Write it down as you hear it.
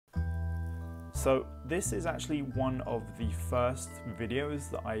So this is actually one of the first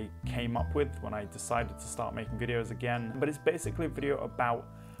videos that I came up with when I decided to start making videos again, but it's basically a video about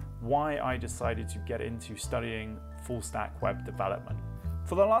why I decided to get into studying full stack web development.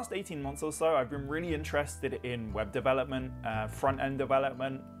 For the last 18 months or so, I've been really interested in web development, front-end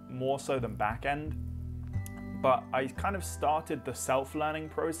development, more so than back-end. But I kind of started the self-learning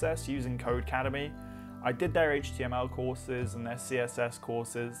process using Codecademy. I did their HTML courses and their CSS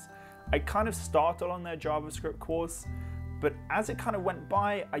courses. I kind of started on their JavaScript course, but as it kind of went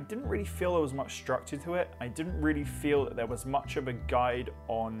by, I didn't really feel there was much structure to it. I didn't really feel that there was much of a guide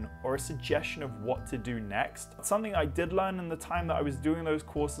on or a suggestion of what to do next. Something I did learn in the time that I was doing those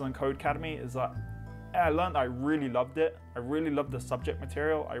courses on Codecademy is that I learned that I really loved it. I really loved the subject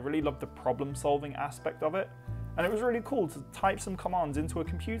material. I really loved the problem solving aspect of it. And it was really cool to type some commands into a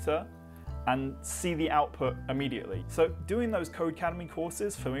computer and see the output immediately. So doing those Codecademy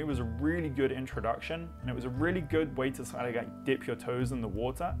courses for me was a really good introduction, and it was a really good way to kind of like dip your toes in the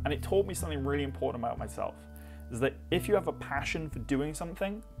water. And it taught me something really important about myself, is that if you have a passion for doing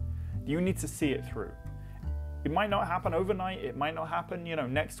something, you need to see it through. It might not happen overnight, it might not happen,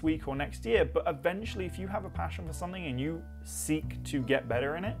 next week or next year, but eventually if you have a passion for something and you seek to get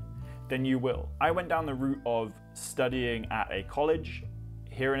better in it, then you will. I went down the route of studying at a college.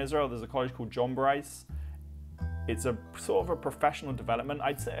 Here in Israel, there's a college called John Bryce. It's a sort of a professional development.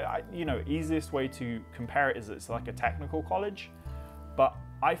 I'd say, easiest way to compare it is it's like a technical college, but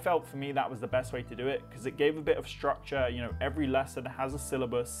I felt for me that was the best way to do it because it gave a bit of structure. Every lesson has a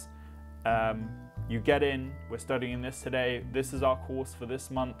syllabus. You get in, we're studying this today. This is our course for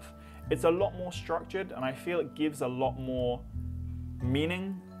this month. It's a lot more structured, and I feel it gives a lot more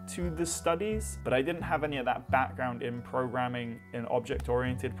meaning to the studies, but I didn't have any of that background in programming, in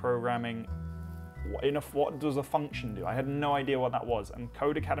object-oriented programming. What does a function do? I had no idea what that was, and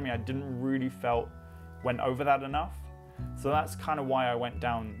Codecademy I didn't really felt went over that enough. So that's kind of why I went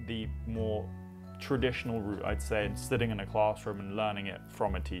down the more traditional route, I'd say, and sitting in a classroom and learning it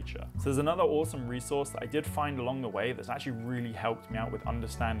from a teacher. So there's another awesome resource that I did find along the way that's actually really helped me out with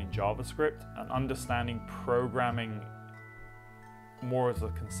understanding JavaScript and understanding programming more as a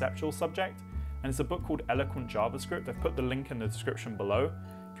conceptual subject, and it's a book called Eloquent JavaScript. I've put the link in the description below.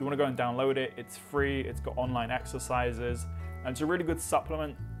 If you want to go and download it, it's free, it's got online exercises, and it's a really good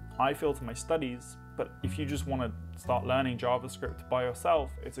supplement, I feel, to my studies. But if you just want to start learning JavaScript by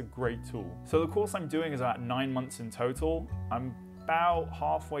yourself, it's a great tool. So the course I'm doing is about 9 months in total. I'm about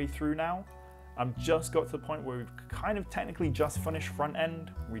halfway through now. I've just got to the point where we've kind of technically just finished front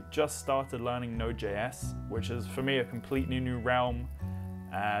end. We just started learning NodeJS, which is for me a completely new realm.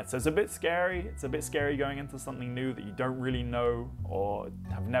 So it's a bit scary. It's a bit scary going into something new that you don't really know or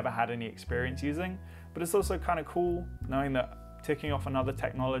have never had any experience using. But it's also kind of cool knowing that ticking off another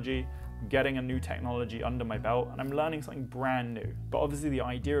technology, getting a new technology under my belt, and I'm learning something brand new. But obviously the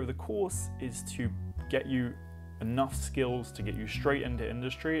idea of the course is to get you enough skills to get you straight into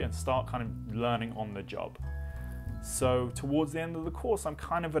industry and start kind of learning on the job. So towards the end of the course, I'm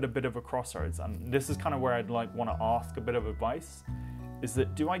kind of at a bit of a crossroads, and this is kind of where I'd want to ask a bit of advice, is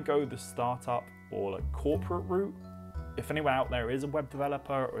that do I go the startup or like corporate route? If anyone out there is a web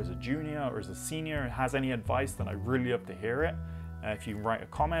developer or is a junior or is a senior and has any advice, then I'd really love to hear it. If you write a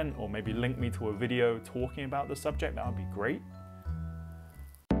comment or maybe link me to a video talking about the subject, that would be great.